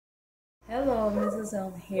Hello,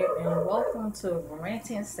 Mrs. here, and welcome to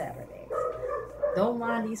Ranting Saturdays. Don't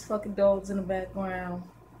mind these fucking dogs in the background.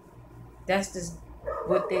 That's just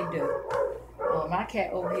what they do. My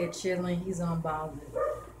cat over here chilling. He's unbothered.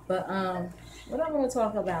 But what I'm going to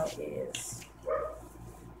talk about is,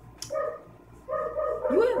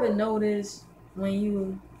 you ever notice when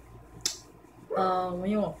you're on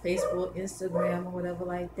Facebook, Instagram, or whatever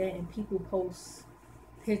like that, and people post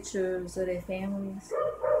pictures of their families?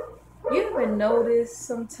 You ever notice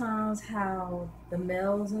sometimes how the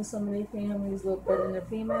males in some of their families look better than the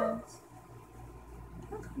females?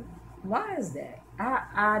 Why is that?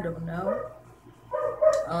 I don't know.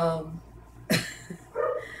 Um,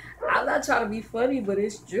 I'm not trying to be funny, but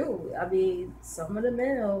it's true. I mean, some of the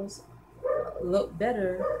males look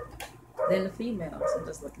better than the females. I'm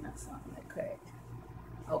just looking at something like crack.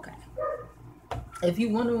 Okay. If you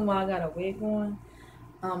wondering why I got a wig on,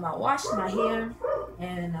 I washed my hair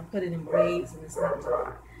and I put it in braids and it's not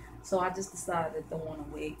dry. So I just decided to throw on a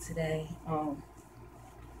wig today.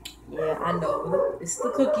 Yeah, I know it's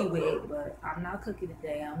the cookie wig, but I'm not cookie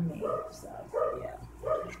today. I'm me. So yeah.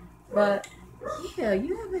 But yeah,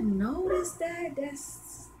 you ever noticed that?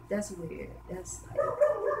 That's weird. That's like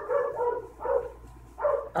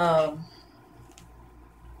um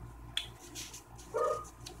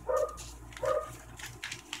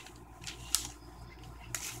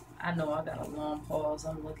I know I got a long pause.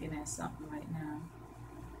 I'm looking at something right now.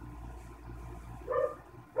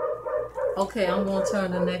 Okay, I'm gonna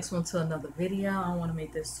turn the next one to another video. I don't want to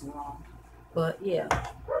make this too long. But yeah,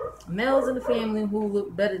 males in the family who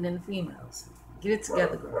look better than the females. Get it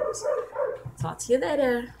together, girls. Talk to you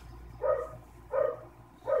later.